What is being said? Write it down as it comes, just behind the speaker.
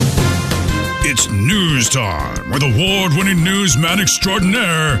It's news time with award-winning newsman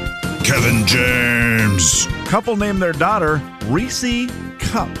extraordinaire, Kevin James. Couple named their daughter Reese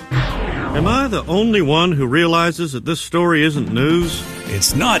Cup. Am I the only one who realizes that this story isn't news?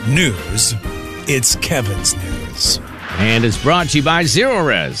 It's not news. It's Kevin's news. And it's brought to you by Zero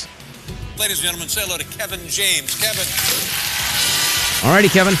Res. Ladies and gentlemen, say hello to Kevin James. Kevin.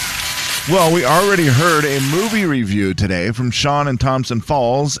 Alrighty, Kevin. Well, we already heard a movie review today from Sean in Thompson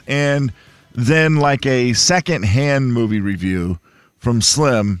Falls, and then like a second-hand movie review from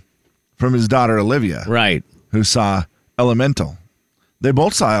Slim from his daughter Olivia. Right. Who saw Elemental. They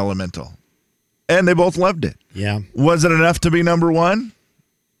both saw Elemental, and they both loved it. Yeah. Was it enough to be number one?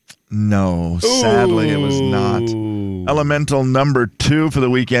 No, sadly it was not. Elemental number 2 for the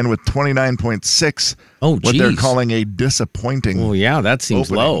weekend with 29.6. Oh, what they're calling a disappointing. Oh, yeah, that seems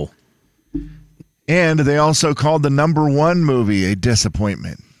opening. low. And they also called the number 1 movie a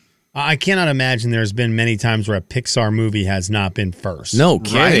disappointment. I cannot imagine there's been many times where a Pixar movie has not been first. No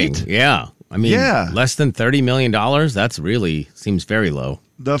kidding. Right? Yeah. I mean, less than $30 million? That's really seems very low.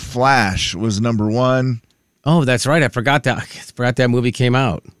 The Flash was number 1. Oh, that's right. I forgot that movie came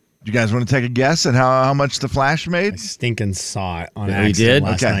out. You guys want to take a guess at how much The Flash made? I stinking saw it on You accident did?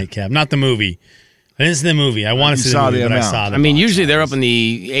 last night, Kev. Not the movie. I didn't see the movie. I want to see the movie, but I saw the I mean, box usually they're office. up in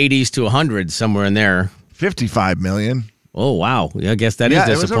the 80s to 100, somewhere in there. 55 million. Oh, wow. Yeah, I guess that is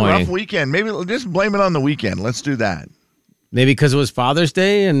It was a disappointing. rough weekend. Maybe just blame it on the weekend. Let's do that. Maybe because it was Father's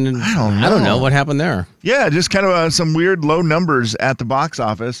Day, and I don't know what happened there. Yeah, just kind of some weird low numbers at the box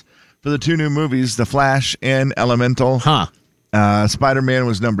office for the 2 new movies, The Flash and Elemental. Huh. Spider-Man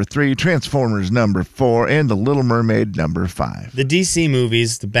was number 3, Transformers number 4, and The Little Mermaid number 5. The DC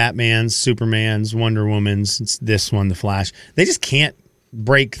movies, the Batmans, Supermans, Wonder Womans, it's this one, The Flash, they just can't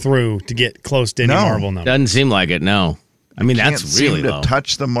break through to get close to any Marvel number. Doesn't seem like it, no. I mean, that's Can't really seem low. to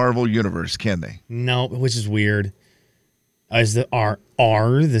touch the Marvel universe, can they? No, which is weird. Are the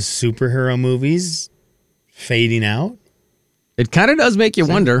superhero movies fading out? It kind of does make you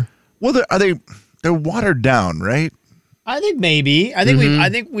wonder. Well, they're watered down, right? I think maybe. I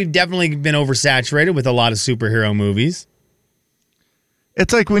think we've definitely been oversaturated with a lot of superhero movies.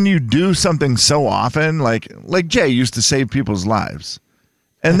 It's like when you do something so often, like Jay used to save people's lives.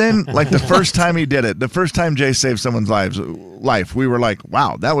 And then, like the first time he did it, the first time Jay saved someone's life, we were like,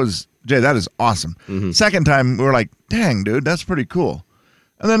 wow, that is awesome. Mm-hmm. Second time, we were like, dang, dude, that's pretty cool.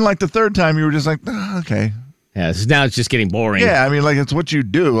 And then, like the third time, you were just like, okay. Yeah, now it's just getting boring. Yeah, I mean, like it's what you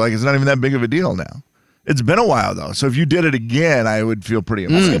do. Like it's not even that big of a deal now. It's been a while, though. So if you did it again, I would feel pretty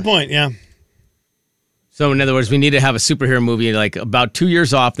That's a good point, yeah. So, in other words, we need to have a superhero movie like about 2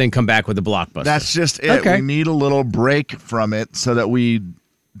 years off, then come back with a blockbuster. That's just it. Okay. We need a little break from it so that we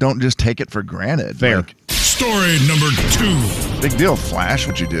don't just take it for granted. Fair. Like, Story number 2. big deal, Flash,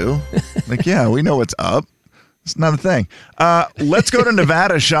 what you do. Like, yeah, we know what's up. It's not a thing. Let's go to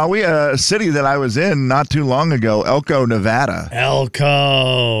Nevada, shall we? A city that I was in not too long ago, Elko, Nevada.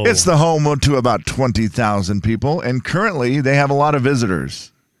 Elko. It's the home to about 20,000 people, and currently they have a lot of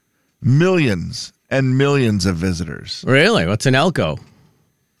visitors. Millions and millions of visitors. Really? What's an Elko?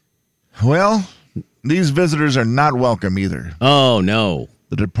 Well, these visitors are not welcome either. Oh, no.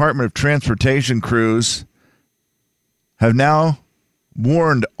 The Department of Transportation crews have now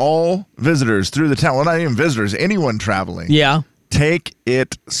warned all visitors through the town, well, not even visitors, anyone traveling. Yeah. Take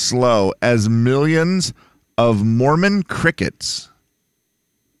it slow, as millions of Mormon crickets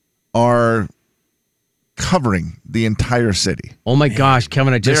are covering the entire city. Oh, my gosh,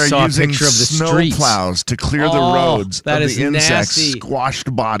 Kevin, I just saw a picture of the snow streets. plows to clear the roads that of is the insects' nasty.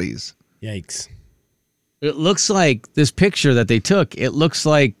 squashed bodies. Yikes. It looks like this picture that they took, it looks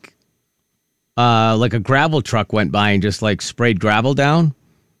like a gravel truck went by and just like sprayed gravel down,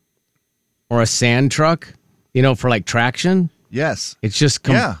 or a sand truck, for like traction. Yes. It's just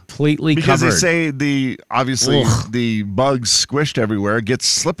completely because covered. they say the bugs squished everywhere gets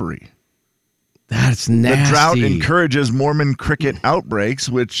slippery. That's nasty. The drought encourages Mormon cricket outbreaks,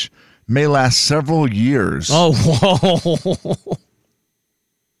 which may last several years. Oh, whoa.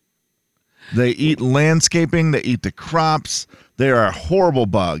 They eat landscaping. They eat the crops. They are a horrible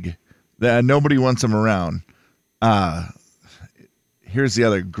bug. Nobody wants them around. Here's the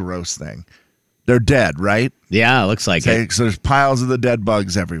other gross thing. They're dead, right? Yeah, it looks like it. So there's piles of the dead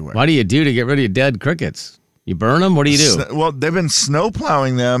bugs everywhere. What do you do to get rid of dead crickets? You burn them? What do you do? Well, they've been snow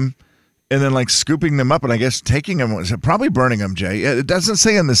plowing them and then like scooping them up and I guess taking them, probably burning them, Jay. It doesn't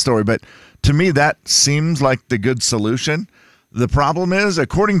say in this story, but to me that seems like the good solution. The problem is,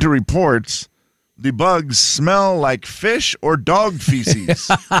 according to reports, the bugs smell like fish or dog feces.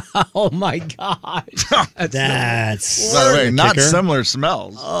 Oh my gosh. That's By the way, not kicker. similar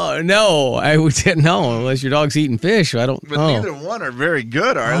smells. Oh no, I would say no unless your dog's eating fish. I don't But know. neither one are very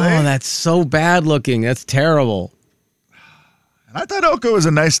good, are Oh, they? that's so bad looking. That's terrible. And I thought Oka was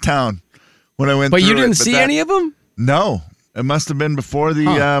a nice town when I went But through you didn't it, see any of them? No. It must have been before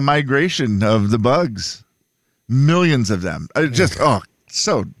the migration of the bugs. Millions of them.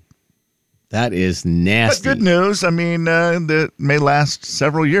 So. That is But nasty. good news. I mean, that may last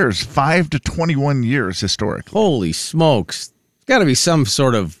several years, 5 to 21 years historically. Holy smokes. There's got to be some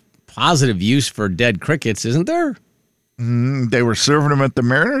sort of positive use for dead crickets, isn't there? They were serving them at the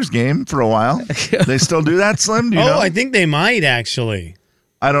Mariners game for a while. They still do that, Slim? Do you know? I think they might actually.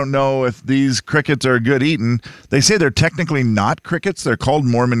 I don't know if these crickets are good eating. They say they're technically not crickets. They're called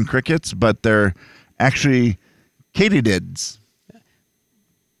Mormon crickets, but they're actually katydids.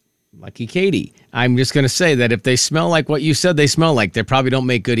 Lucky Katie. I'm just going to say that if they smell like what you said they smell like, they probably don't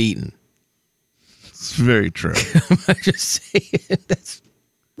make good eating. It's very true. I'm just saying. That's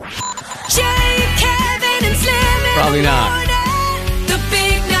Jay, Kevin, and Slim in Probably the not. morning. The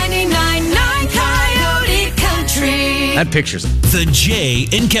big 99.9 Coyote Country. that picture's. The Jay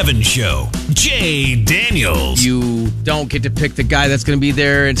and Kevin Show. Jay Daniels. You don't get to pick the guy that's going to be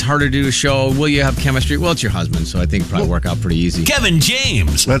there. It's harder to do a show. Will you have chemistry? Well, it's your husband, so I think it'll probably work out pretty easy. Kevin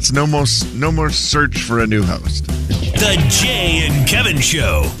James. Let's no more search for a new host. The Jay and Kevin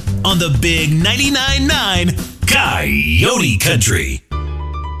Show on the big 99.9 Coyote Country.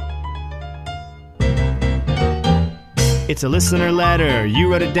 It's a listener letter. You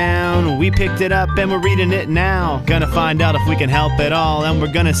wrote it down. We picked it up and we're reading it now. Gonna find out if we can help at all. And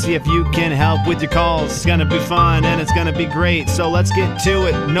we're gonna see if you can help with your calls. It's gonna be fun and it's gonna be great. So let's get to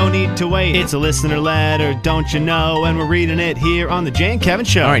it. No need to wait. It's a listener letter, don't you know? And we're reading it here on the Jay and Kevin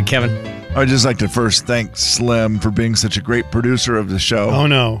Show. All right, Kevin. I'd just like to first thank Slim for being such a great producer of the show. Oh,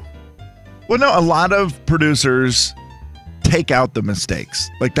 no. Well, no, a lot of producers take out the mistakes.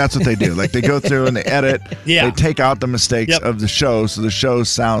 Like, that's what they do. Like, they go through and they edit. Yeah. They take out the mistakes Yep. of the show so the show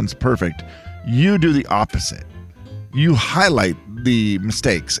sounds perfect. You do the opposite. You highlight the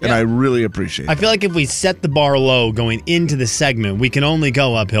mistakes, and Yeah. I really appreciate I it. feel like if we set the bar low going into the segment, we can only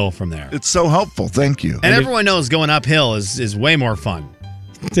go uphill from there. It's so helpful. Thank you. And everyone knows going uphill is way more fun.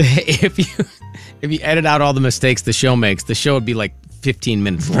 if you edit out all the mistakes the show makes, the show would be like 15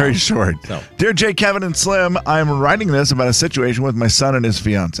 minutes long. Very short. So. Dear Jay, Kevin, and Slim, I'm writing this about a situation with my son and his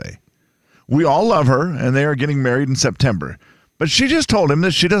fiance. We all love her, and they are getting married in September. But she just told him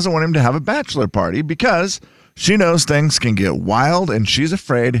that she doesn't want him to have a bachelor party because she knows things can get wild, and she's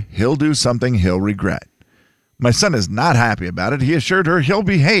afraid he'll do something he'll regret. My son is not happy about it. He assured her he'll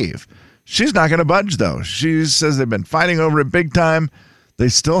behave. She's not going to budge, though. She says they've been fighting over it big time. They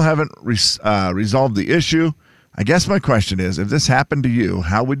still haven't resolved the issue. I guess my question is, if this happened to you,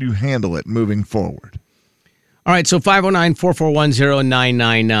 how would you handle it moving forward? All right, so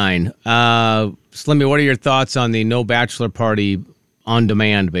 509-441-0999. Slimmy, what are your thoughts on the no bachelor party on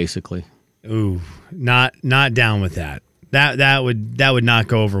demand, basically? Ooh, not down with that. That would not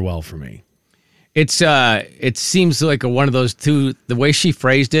go over well for me. It seems like one of those two. The way she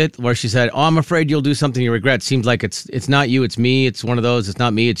phrased it, where she said, "Oh, I'm afraid you'll do something you regret," seems like it's not you, it's me. It's one of those. It's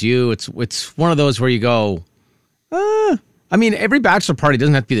not me, it's you. It's one of those where you go, I mean, every bachelor party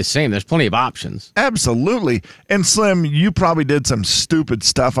doesn't have to be the same. There's plenty of options. Absolutely. And Slim, you probably did some stupid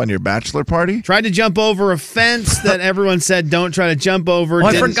stuff on your bachelor party. Tried to jump over a fence that everyone said don't try to jump over. Oh,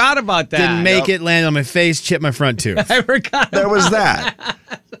 I forgot about that. Didn't make it, land on my face, chipped my front tooth. I forgot. There was that.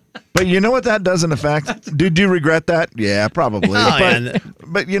 But you know what that doesn't affect? Did you regret that? Yeah, probably.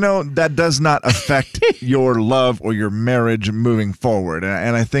 But you know, that does not affect your love or your marriage moving forward.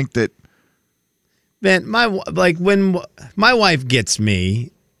 And I think that Man, when my wife gets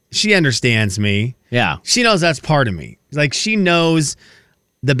me, she understands me. Yeah. She knows that's part of me. Like, she knows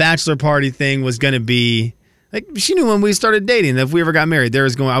the bachelor party thing was going to be, like, she knew when we started dating that if we ever got married, I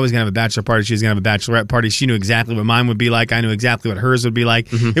was going to have a bachelor party. She was going to have a bachelorette party. She knew exactly what mine would be like. I knew exactly what hers would be like.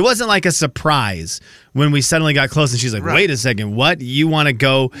 Mm-hmm. It wasn't like a surprise when we suddenly got close and she's like, wait a second, what? You want to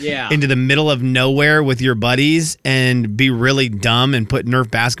go into the middle of nowhere with your buddies and be really dumb and put Nerf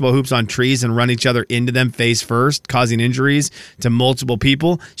basketball hoops on trees and run each other into them face first, causing injuries to multiple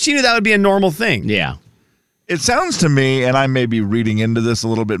people? She knew that would be a normal thing. Yeah. it sounds to me, and I may be reading into this a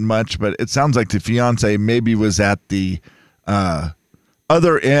little bit much, but it sounds like the fiance maybe was at the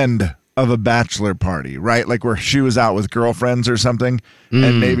other end of a bachelor party, right? Like where she was out with girlfriends or something,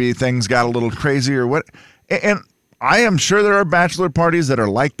 and maybe things got a little crazy or what. And I am sure there are bachelor parties that are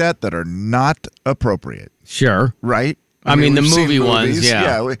like that are not appropriate. Sure. Right? I mean, the we've seen movie ones, movies,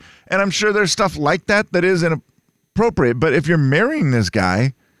 yeah. And I'm sure there's stuff like that is inappropriate. But if you're marrying this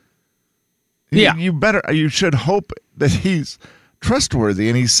guy, Yeah. you should hope that he's trustworthy,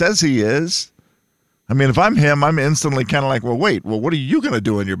 and he says he is. I mean, if I'm him, I'm instantly kind of like, well, what are you going to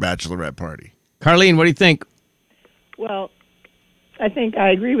do in your bachelorette party? Carlene, what do you think? Well, I think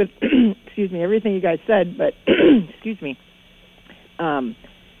I agree with, excuse me, everything you guys said, but, excuse me.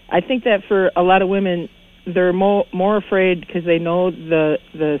 I think that for a lot of women, they're more afraid because they know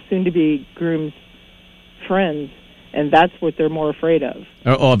the soon-to-be groom's friends, and that's what they're more afraid of.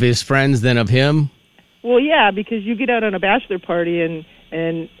 Of his friends than of him? Well, yeah, because you get out on a bachelor party, and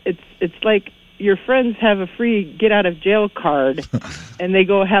it's like your friends have a free get-out-of-jail card, and they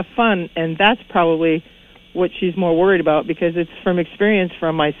go have fun, and that's probably what she's more worried about, because it's from experience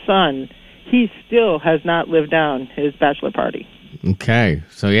from my son. He still has not lived down his bachelor party. Okay.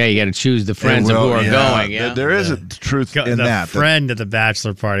 So, yeah, you got to choose the friends of who are going. Yeah. There is a truth in that. Friend at the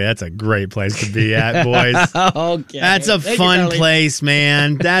bachelor party. That's a great place to be at, boys. Okay. That's a fun place,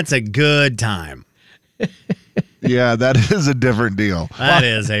 man. That's a good time. Yeah, that is a different deal. That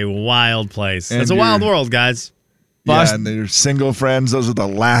is a wild place. And It's a wild world, guys. Yeah, and your single friends, those are the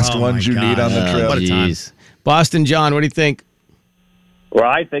last ones you need on the trip. What a time. Boston John, what do you think? Well,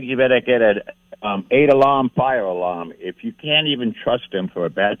 I think you better get an 8-alarm fire alarm. If you can't even trust him for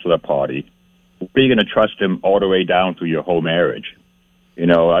a bachelor party, what are you going to trust him all the way down through your whole marriage? You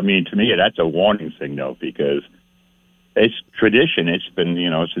know, I mean, to me, that's a warning signal, because it's tradition. It's been,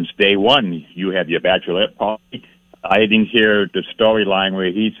 since day one, you have your bachelorette party. I didn't hear the storyline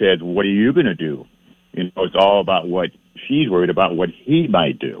where he said, what are you going to do? It's all about what she's worried about, what he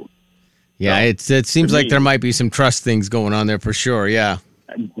might do. Yeah, it seems like there might be some trust things going on there for sure, yeah.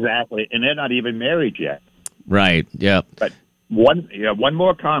 Exactly, and they're not even married yet. Right, yeah. But one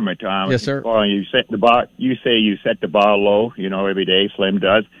more comment, Tom. Yes, sir. You set the bar. You say you set the bar low. Every day. Slim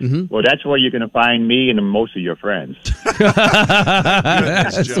does. Mm-hmm. Well, that's where you're going to find me and most of your friends.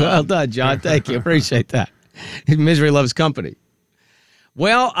 That's well done, John. Thank you. Appreciate that. Misery loves company.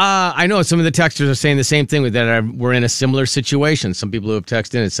 Well, I know some of the texters are saying the same thing with that. We're in a similar situation. Some people who have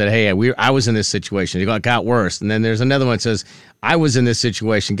texted in and said, hey, I was in this situation. It got worse. And then there's another one that says, I was in this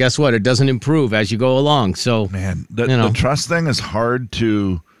situation. Guess what? It doesn't improve as you go along. So, man, the trust thing is hard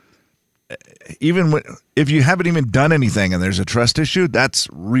to, even if you haven't even done anything and there's a trust issue, that's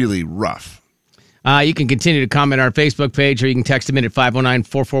really rough. You can continue to comment on our Facebook page, or you can text them in at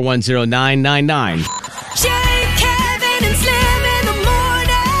 509-441-0999. Jay, Kevin, and Slim in the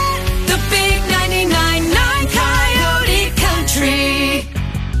morning. The big 99.9 Coyote Country.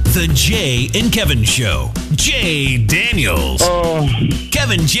 The Jay and Kevin Show. Jay Daniels.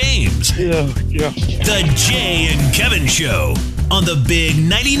 Kevin James. Yeah. The Jay and Kevin Show on the big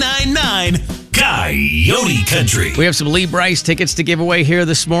 99.9 Coyote Country. We have some Lee Bryce tickets to give away here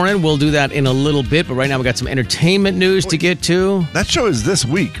this morning. We'll do that in a little bit, but right now we got some entertainment news to get to. That show is this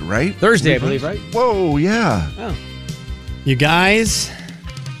week, right? Thursday, I believe, right? Whoa, yeah. Oh. You guys,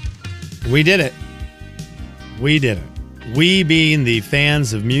 we did it. We did it. We being the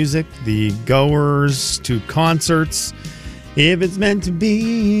fans of music, the goers to concerts. If it's meant to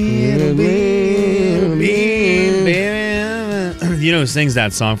be, it'll be, baby. You know who sings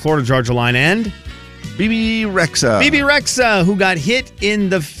that song? Florida Georgia Line and BB Rexa. BB Rexa, who got hit in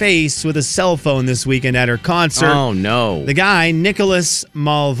the face with a cell phone this weekend at her concert. Oh, no. The guy, Nicholas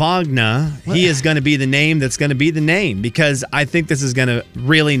Malvagna, he is going to be the name that's going to be the name, because I think this is going to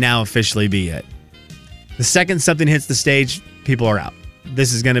really now officially be it. The second something hits the stage, people are out.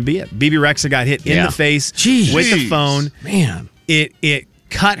 This is going to be it. BB Rexa got hit in the face with the phone. Man. It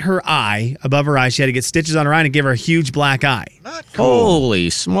cut her eye, above her eye. She had to get stitches on her eye and give her a huge black eye. Not cool. Holy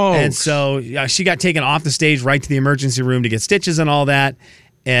smokes. And so she got taken off the stage right to the emergency room to get stitches and all that.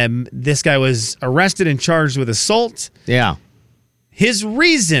 And this guy was arrested and charged with assault. Yeah. His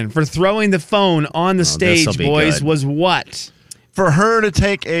reason for throwing the phone on the stage, boys, good. was what? For her to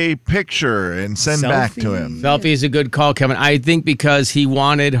take a picture and send back to him. Selfie is a good call, Kevin. I think because he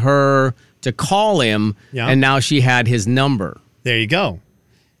wanted her to call him, and now she had his number. There you go.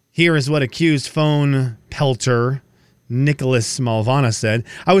 Here is what accused phone pelter Nicholas Malvagna said.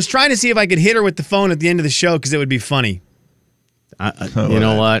 I was trying to see if I could hit her with the phone at the end of the show because it would be funny. You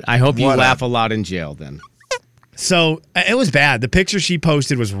know what? I hope you laugh a lot in jail then. So it was bad. The picture she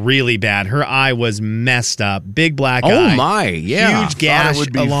posted was really bad. Her eye was messed up. Big black eye. Oh, my. Yeah. Huge gash it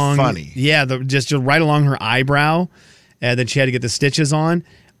would be along. funny. Yeah, just right along her eyebrow. That she had to get the stitches on.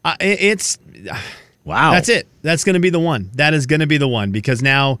 Wow. That's it. That's going to be the one. That is going to be the one, because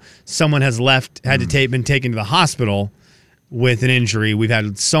now someone has been taken to the hospital with an injury. We've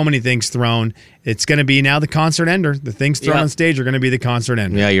had so many things thrown. It's going to be now the concert ender. The things thrown on stage are going to be the concert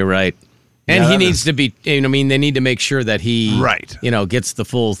ender. Yeah, you're right. And Yeah, he that needs to be, they need to make sure that he, gets the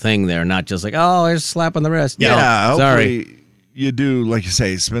full thing there, not just like, oh, there's a slap on the wrist. Yeah, No, sorry. hopefully you do, like you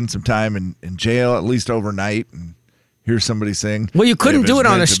say, spend some time in jail, at least overnight, and hear somebody sing. Well, you couldn't "If do it's it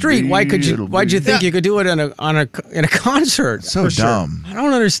on meant a to street. be, Why'd you it'll think be." you could do it in a concert? So dumb. I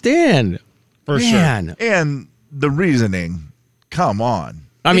don't understand. For Man. And the reasoning, come on.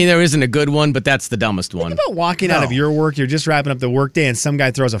 I mean, there isn't a good one, but that's the dumbest one. Think about walking out of your work. You're just wrapping up the workday, and some guy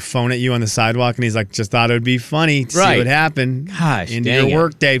throws a phone at you on the sidewalk, and he's like, "Just thought it would be funny to see Right. what happened." Gosh, into dang your it.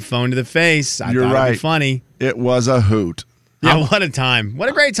 workday, phone to the face. I You're thought it'd right. be funny. It was a hoot. Yeah, what a time! What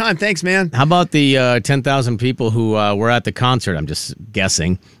a great time! Thanks, man. How about the 10,000 people who were at the concert? I'm just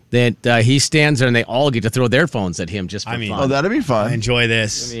guessing that he stands there and they all get to throw their phones at him just for fun. Oh, that'd be fun. I enjoy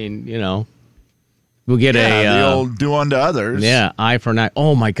this. I mean, we'll get the old do unto others. Yeah, eye for an eye.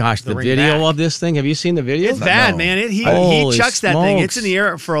 Oh my gosh, the ring video back. of this thing. Have you seen the video? It's bad, man. He Holy chucks that thing. It's smokes. in the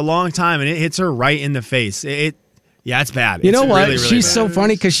air for a long time, and it hits her right in the face. Yeah, it's bad. You know It's what? really, really She's bad. so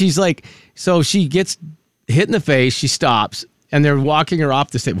funny because she's like, so she gets hit in the face, she stops, and they're walking her off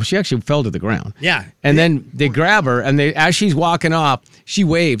the stage. Well, she actually fell to the ground. Yeah. And then they grab her, and as she's walking off, she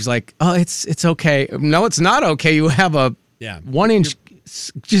waves like, "Oh, it's okay." No, it's not okay. You have a 1-inch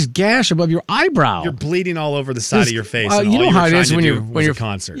just gash above your eyebrow. You're bleeding all over the side of your face. and you all know you how were it trying is to when do you're was a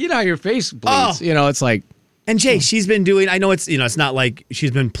concert. You know how your face bleeds. Oh. It's like. And Jay, she's been doing. I know it's not like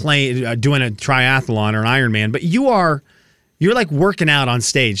she's been playing, doing a triathlon or an Ironman, but you're like working out on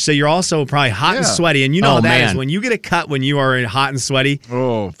stage, so you're also probably hot and sweaty, and you know how that is when you get a cut when you are hot and sweaty.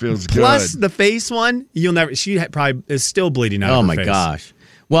 Oh, feels good. Plus the face one, you'll never. She probably is still bleeding out. Oh of her my face. gosh.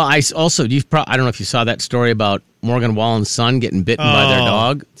 Well, I also I don't know if you saw that story about Morgan Wallen's son getting bitten by their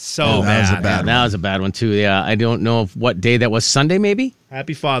dog. So that was a bad. bad one. That was a bad one too. Yeah, I don't know what day that was. Sunday maybe.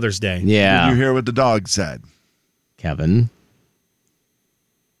 Happy Father's Day. Yeah, Did you hear what the dog said? Kevin.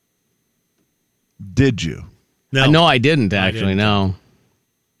 Did you? No, I didn't actually. No.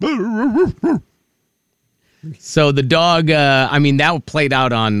 So the dog, that played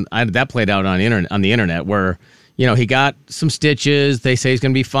out on the internet where, he got some stitches. They say he's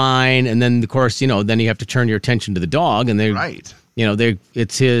going to be fine, and then of course, then you have to turn your attention to the dog, and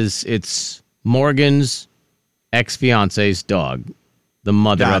it's Morgan's ex-fiance's dog, the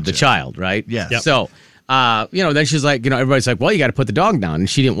mother of the Gotcha. child, right? Yes. Yep. So, then she's like, everybody's like, well, you got to put the dog down, and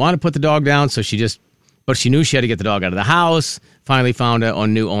she didn't want to put the dog down, so but she knew she had to get the dog out of the house. Finally found a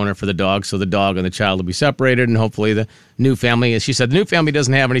new owner for the dog, so the dog and the child will be separated, and hopefully the new family, as she said, the new family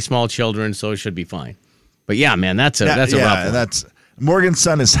doesn't have any small children, so it should be fine. But yeah, man, that's a rough one. That's Morgan's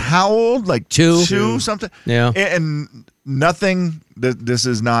son is how old? Like two something. Yeah. And nothing. This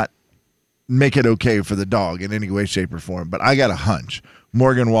is not make it okay for the dog in any way, shape, or form. But I got a hunch.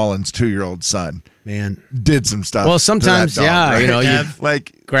 Morgan Wallen's 2-year-old son, man, did some stuff. Well, to sometimes, that dog, right? you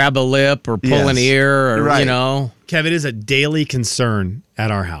like grab a lip or pull an ear, or Right. Kev, it is a daily concern at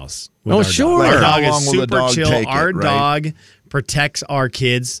our house. with Oh, our dog. sure. Our Like, dog how long is will the super dog chill. take Our it, right? dog protects our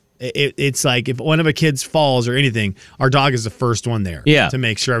kids. It's like if one of the kids falls or anything, our dog is the first one there to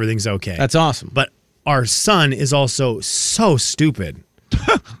make sure everything's okay. That's awesome. But our son is also so stupid.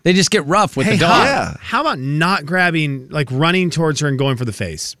 They just get rough with the dog. How about not grabbing, like running towards her and going for the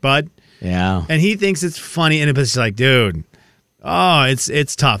face, bud? Yeah. And he thinks it's funny, and it's like, dude,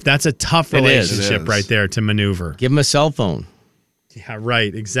 it's tough. That's a tough It is. relationship right there to maneuver. Give him a cell phone. Yeah,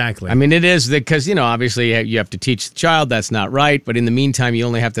 right, exactly. I mean, it is because, obviously you have to teach the child that's not right, but in the meantime, you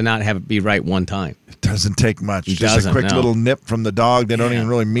only have to not have it be right one time. It doesn't take much. It Just doesn't, a quick no. little nip from the dog. They don't even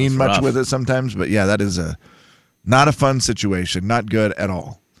really mean It's much rough. with it sometimes. But yeah, that is not a fun situation. Not good at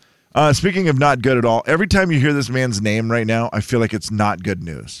all. Speaking of not good at all, every time you hear this man's name right now, I feel like it's not good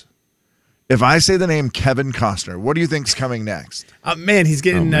news. If I say the name Kevin Costner, what do you think's coming next? Man, he's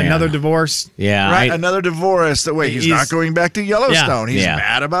getting another divorce. Yeah. Right, another divorce. Wait, he's not going back to Yellowstone. He's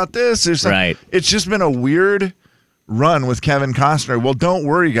mad about this. Or something. Right. It's just been a weird run with Kevin Costner. Well, don't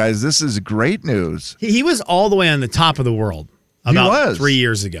worry, guys. This is great news. He was all the way on the top of the world about 3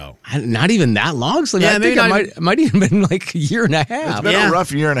 years ago. Not even that long. So Yeah, I maybe think not it might even been like a year and a half. It's been a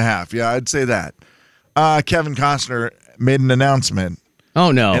rough year and a half. Yeah, I'd say that. Kevin Costner made an announcement.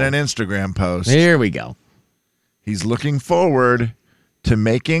 Oh, no. In an Instagram post. Here we go. He's looking forward to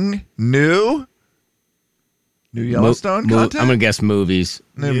making new New Yellowstone I'm content? going to guess movies.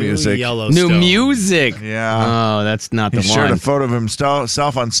 New music. Yellowstone. New music. Yeah. Oh, that's not the He one. shared a photo of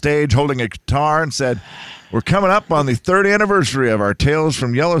himself on stage holding a guitar and said, "We're coming up on the 3rd anniversary of our Tales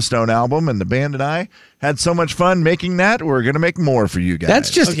from Yellowstone album, and the band and I had so much fun making that. We're going to make more for you guys."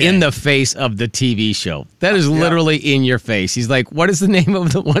 That's just in the face of the TV show. That is literally in your face. He's like, what's the name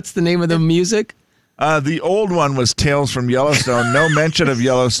of the music? The old one was Tales from Yellowstone. No mention of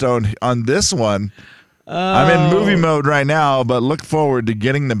Yellowstone on this one. I'm in movie mode right now, but look forward to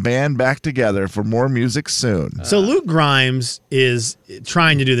getting the band back together for more music soon. So Luke Grimes is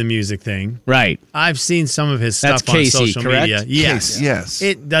trying to do the music thing. Right. I've seen some of his stuff That's on Casey, social correct? media. Yes. Casey, yes.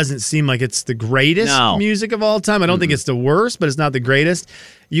 It doesn't seem like it's the greatest No. music of all time. I don't think it's the worst, but it's not the greatest.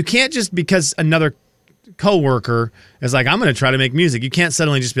 You can't just because another coworker is like, I'm going to try to make music. You can't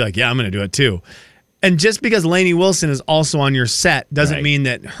suddenly just be like, yeah, I'm going to do it too. And just because Lainey Wilson is also on your set doesn't mean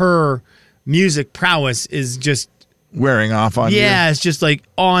that her music prowess is just wearing off on you. Yeah, it's just like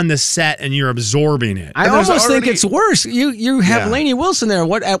on the set and you're absorbing it. I almost think it's worse. You have Yeah. Lainey Wilson there.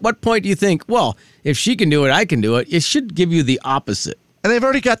 At what point do you think, well, if she can do it, I can do it? It should give you the opposite. And they've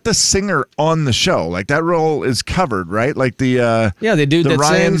already got the singer on the show. Like that role is covered, right? Like the they do the that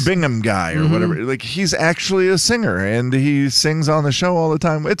Ryan sings. Bingham guy or whatever. Like he's actually a singer and he sings on the show all the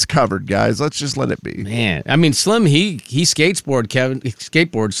time. It's covered, guys. Let's just let it be. Man, I mean, Slim, he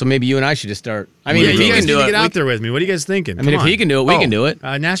skateboards, so maybe you and I should just start. I mean, Yeah, if you he guys can need do to it, get out there with me. What are you guys thinking? I mean, if he can do it, we can do it.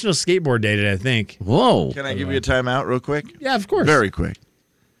 National Skateboard Day today, I think. Whoa. Can I give you a timeout real quick? Yeah, of course. Very quick.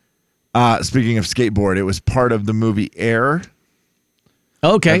 Speaking of skateboard, it was part of the movie Air.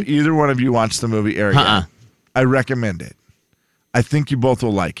 Okay. Have either one of you watched the movie Air yet? Uh-uh. I recommend it. I think you both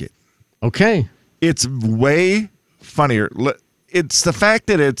will like it. Okay. It's way funnier. It's the fact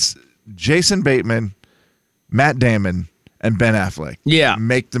that it's Jason Bateman, Matt Damon, and Ben Affleck. Yeah.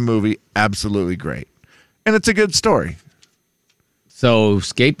 Make the movie absolutely great. And it's a good story. So,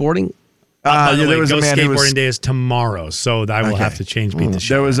 skateboarding? By the way, there was Go a man who was Skateboarding Day is tomorrow, so I will have to change beat the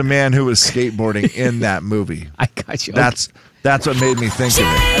show. There was a man who was skateboarding in that movie. I got you. That's what made me think of it.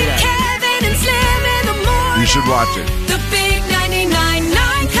 Kevin and Slim in the morning. You should watch it. The big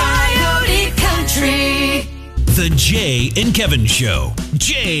 99.9 Coyote Country. The Jay and Kevin Show.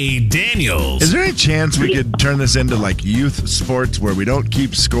 Jay Daniels. Is there any chance we could turn this into like youth sports where we don't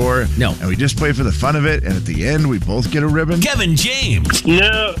keep score? No. And we just play for the fun of it, and at the end we both get a ribbon? Kevin James.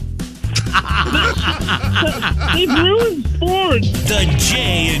 No. They've ruined sports. The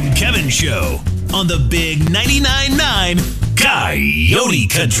Jay and Kevin Show on the big 99.9 Coyote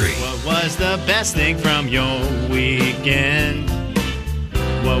Country. What was the best thing from your weekend?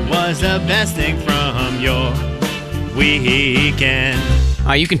 What was the best thing from your weekend?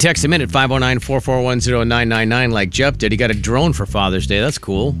 You can text him in at 509-441-0999 like Jeff did. He got a drone for Father's Day. That's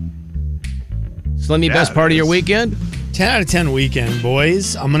cool. Slimmy, Yeah, best part it of your is. weekend? 10 out of 10 weekend,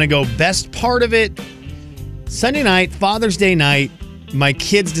 boys. I'm going to go best part of it. Sunday night, Father's Day night, my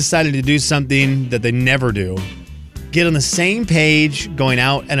kids decided to do something that they never do. Get on the same page going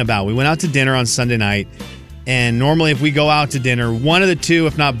out and about. We went out to dinner on Sunday night, and normally if we go out to dinner, one of the two,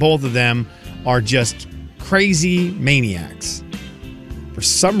 if not both of them, are just crazy maniacs. For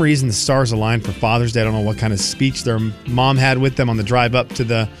some reason, the stars aligned for Father's Day. I don't know what kind of speech their mom had with them on the drive up to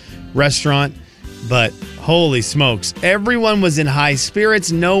the restaurant, but holy smokes. Everyone was in high spirits.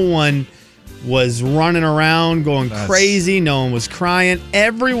 No one was running around going crazy. No one was crying.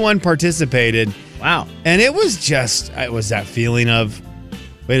 Everyone participated. Wow. And it was that feeling of,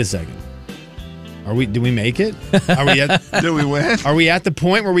 wait a second. Did we make it? Are we at, Did we win? Are we at the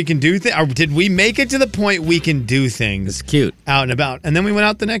point where we can do things? Did we make it to the point we can do things? It's cute. Out and about. And then we went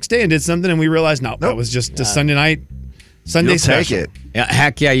out the next day and did something and we realized, no, that was just a Sunday night, Sunday You'll take special. it. Yeah,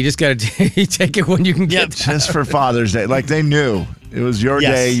 heck yeah. You just got to take it when you can get that. Just for Father's Day. Like they knew. It was your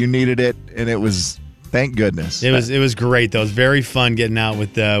Yes. day. You needed it. And it was, thank goodness. It was great though. It was very fun getting out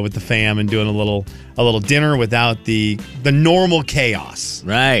with the fam and doing a little dinner without the normal chaos.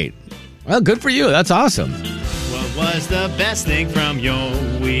 Right. Well, good for you. That's awesome. What was the best thing from your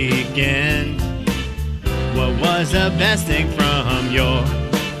weekend? What was the best thing from your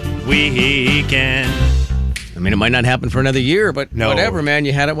weekend? I mean, it might not happen for another year, but No. whatever, man.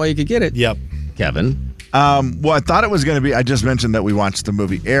 You had it while you could get it. Yep. Kevin. Well, I thought it was going to be, I just mentioned that we watched the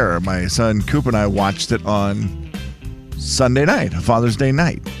movie Air. My son Coop and I watched it on Sunday night, Father's Day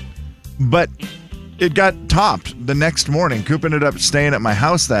night. But it got topped the next morning. Coop ended up staying at my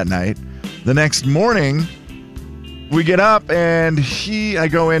house that night. The next morning, we get up and he's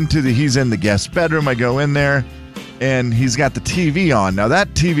in the guest bedroom. I go in there and he's got the TV on. Now that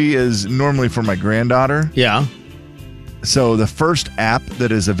TV is normally for my granddaughter. Yeah. So the first app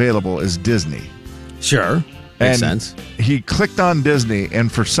that is available is Disney. Sure. Makes sense. He clicked on Disney,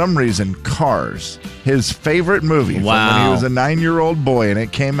 and for some reason, Cars, his favorite movie from when he was a 9-year-old boy and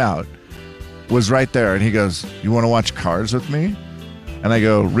it came out, was right there. And he goes, "You want to watch Cars with me?" And I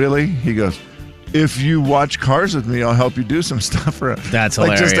go, "Really?" He goes, "If you watch Cars with me, I'll help you do some stuff for it." That's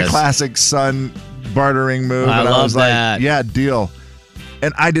like hilarious. just a classic son bartering move. I and love I was that. like, "Yeah, deal."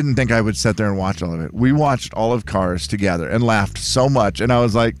 And I didn't think I would sit there and watch all of it. We watched all of Cars together and laughed so much. And I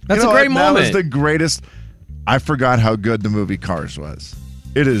was like, That's you know a great what? That was moment. the greatest. I forgot how good the movie Cars was.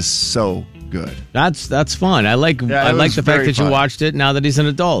 It is so good. That's fun. I like Yeah, I it like was the fact very that you fun. watched it now that he's an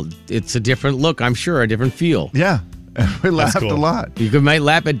adult. It's a different look, I'm sure, a different feel. Yeah. We laughed cool. a lot. You might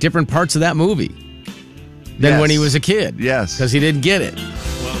laugh at different parts of that movie than Yes. when he was a kid. Yes. Because he didn't get it.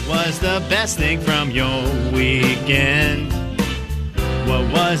 What was the best thing from your weekend? What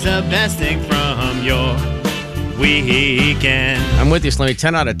was the best thing from your weekend? I'm with you, Slimmy.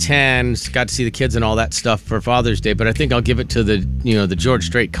 10 out of 10. Got to see the kids and all that stuff for Father's Day, but I think I'll give it to the George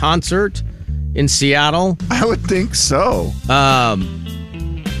Strait concert in Seattle. I would think so.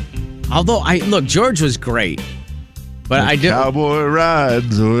 Although George was great, but I didn't. Cowboy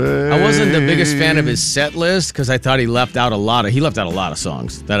rides away. I wasn't the biggest fan of his set list because I thought he left out a lot of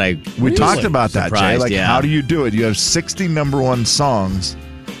songs that I We was talked about that, Jay. surprised, Like, yeah. how do you do it? You have 60 number one songs.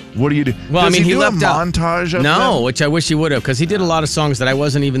 What do you do? Well, Does I mean, he do left a out montage of no, them? which I wish he would have, because he did a lot of songs that I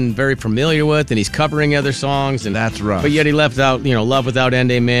wasn't even very familiar with, and he's covering other songs, and That's rough. But yet he left out, "Love Without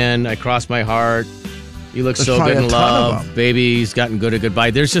End, Amen," "I Cross My Heart," "You Look There's So probably Good a in ton of Love," them. "Baby's Gotten Good at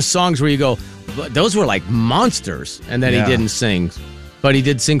Goodbye." There's just songs where you go, those were like monsters, and then Yeah. he didn't sing, but he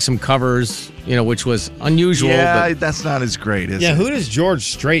did sing some covers, which was unusual. Yeah, but that's not as great, is Yeah, it? who does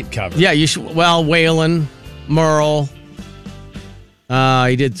George Strait cover? yeah, you should. Well, Waylon, Merle.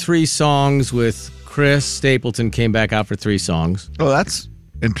 He did 3 songs with Chris Stapleton. Came back out for 3 songs. Oh, that's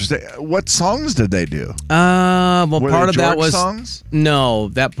interesting. What songs did they do? Well, Were part they of that George was songs? No,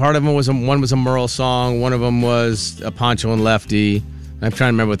 that part of it was one was a Merle song. One of them was a Poncho and Lefty. I'm trying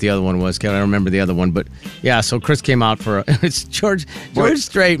to remember what the other one was. Can't I remember the other one? But yeah, so Chris came out for it's George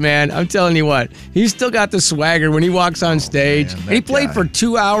Strait, man. I'm telling you what, he's still got the swagger when he walks on stage. man, And he that played guy. for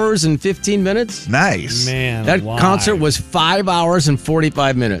 2 hours and 15 minutes. Nice. Man, That alive. concert was 5 hours and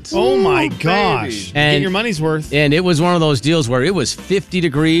 45 minutes. Oh my gosh! And- Get your money's worth. And it was one of those deals where it was 50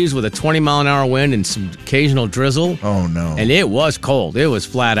 degrees with a 20-mile-an-hour wind and some occasional drizzle. Oh, no. And it was cold. It was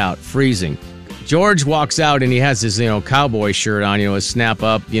flat out freezing. George walks out and he has his, cowboy shirt on, his snap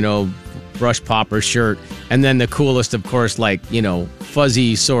up, brush popper shirt. And then the coolest, of course,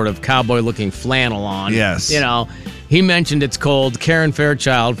 fuzzy sort of cowboy looking flannel on. Yes. He mentioned it's cold. Karen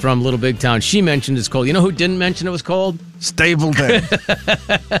Fairchild from Little Big Town, she mentioned it's cold. You know who didn't mention it was cold? Stapleton.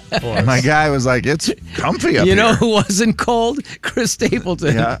 My guy was like, it's comfy up You know here. who wasn't cold? Chris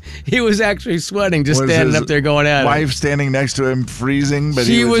Stapleton. Yeah. He was actually sweating just Was standing his up there going at it. wife standing next to him freezing, but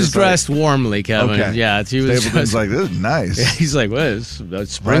She he was just like- dressed warmly, Kevin. Okay. Yeah, she was. Stapleton's like, this is nice. He's like, well,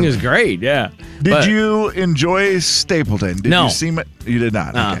 spring is great. Yeah. Did But- you enjoy Stapleton? Did No. you see it? You did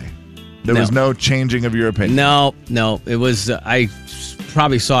not. Uh-uh. Okay. There was no changing of your opinion. No. It was. I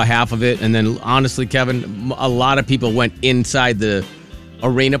probably saw half of it, and then honestly, Kevin, a lot of people went inside the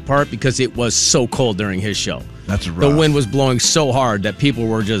arena part because it was so cold during his show. That's rough. The wind was blowing so hard that people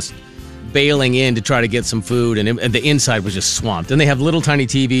were just bailing in to try to get some food, and the inside was just swamped. And they have little tiny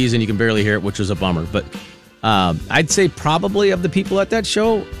TVs, and you can barely hear it, which was a bummer. But I'd say probably of the people at that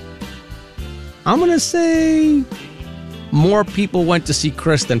show, I'm going to say more people went to see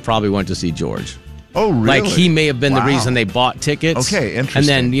Chris than probably went to see George. Oh, really? Like, he may have been the Wow. reason they bought tickets. Okay,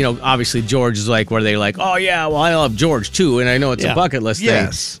 interesting. And then, obviously George is like, where they're like, oh, yeah, well, I love George, too. And I know it's a bucket list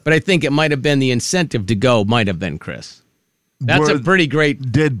Yes. thing. But I think it might have been the incentive to go might have been Chris. That's a pretty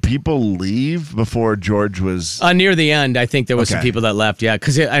great... Did people leave before George was... near the end, I think there was some Okay. people that left, yeah.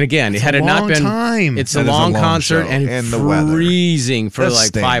 Because, and again, It's had a it not long been... time. It's That a is a long long concert show, and, and the weather. freezing for That like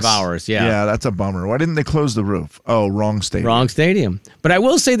stinks. 5 hours, yeah. Yeah, that's a bummer. Why didn't they close the roof? Oh, wrong stadium. Wrong stadium. But I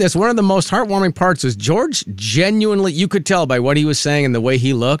will say this, one of the most heartwarming parts is George genuinely, you could tell by what he was saying and the way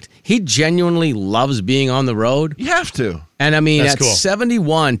he looked, he genuinely loves being on the road. You have to. And I mean, That's at cool.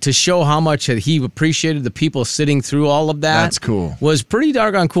 71, to show how much that he appreciated the people sitting through all of that. That's cool. Was pretty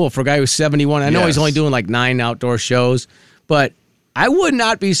doggone cool for a guy who's 71. I know he's Yes. only doing like 9 outdoor shows, but I would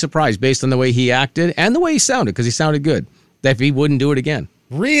not be surprised based on the way he acted and the way he sounded, because he sounded good, that if he wouldn't do it again.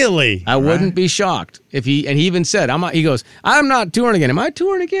 Really? I wouldn't be shocked if he, and he even said, he goes, I'm not touring again. Am I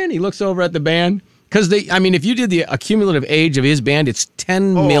touring again? He looks over at the band. Because if you did the accumulative age of his band, it's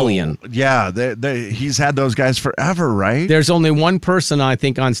 10 million. Yeah, he's had those guys forever, right? There's only one person, I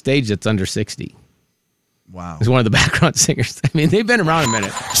think, on stage that's under 60. Wow. He's one of the background singers. I mean, they've been around a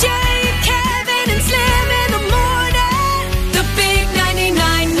minute. Jay, Kevin, and Slim in the morning.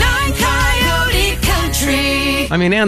 I mean, and